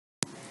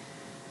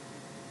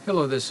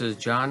Hello, this is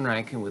John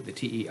Rankin with the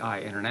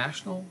TEI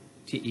International,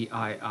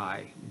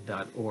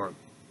 TEII.org.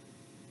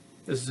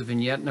 This is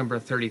vignette number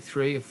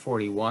 33 of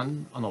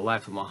 41 on the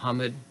life of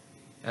Muhammad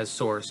as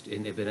sourced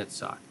in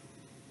Vignette.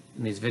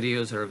 And these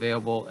videos are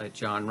available at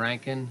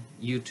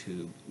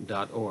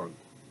johnrankinyoutube.org.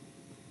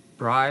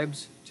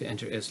 Bribes to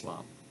enter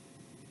Islam.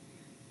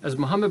 As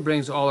Muhammad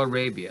brings all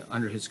Arabia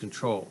under his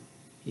control,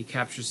 he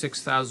captures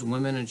 6,000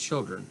 women and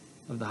children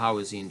of the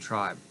Hawazin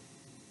tribe.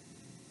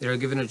 They are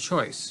given a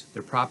choice,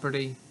 their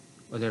property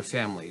or their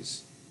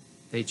families.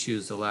 They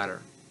choose the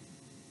latter.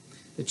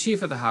 The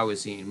chief of the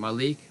Hawazin,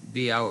 Malik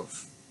bin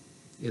Auf,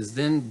 is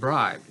then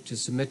bribed to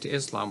submit to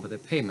Islam with a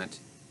payment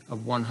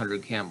of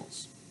 100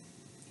 camels.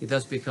 He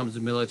thus becomes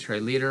a military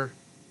leader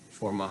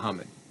for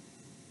Muhammad.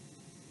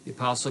 The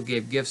apostle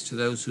gave gifts to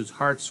those whose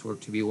hearts were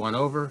to be won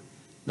over,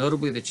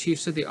 notably the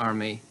chiefs of the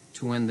army,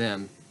 to win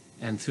them,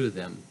 and through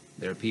them,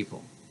 their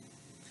people.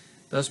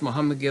 Thus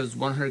Muhammad gives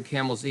 100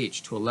 camels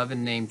each to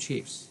 11 named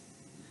chiefs,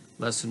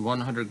 less than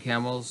 100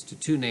 camels to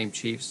 2 named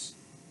chiefs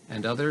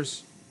and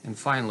others, and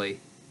finally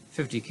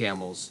 50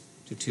 camels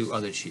to 2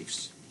 other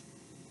chiefs.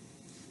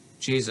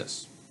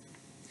 Jesus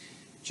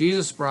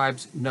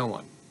bribes no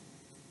one.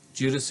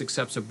 Judas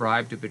accepts a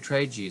bribe to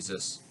betray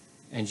Jesus,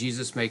 and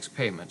Jesus makes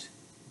payment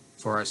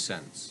for our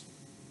sins.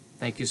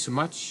 Thank you so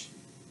much,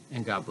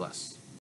 and God bless.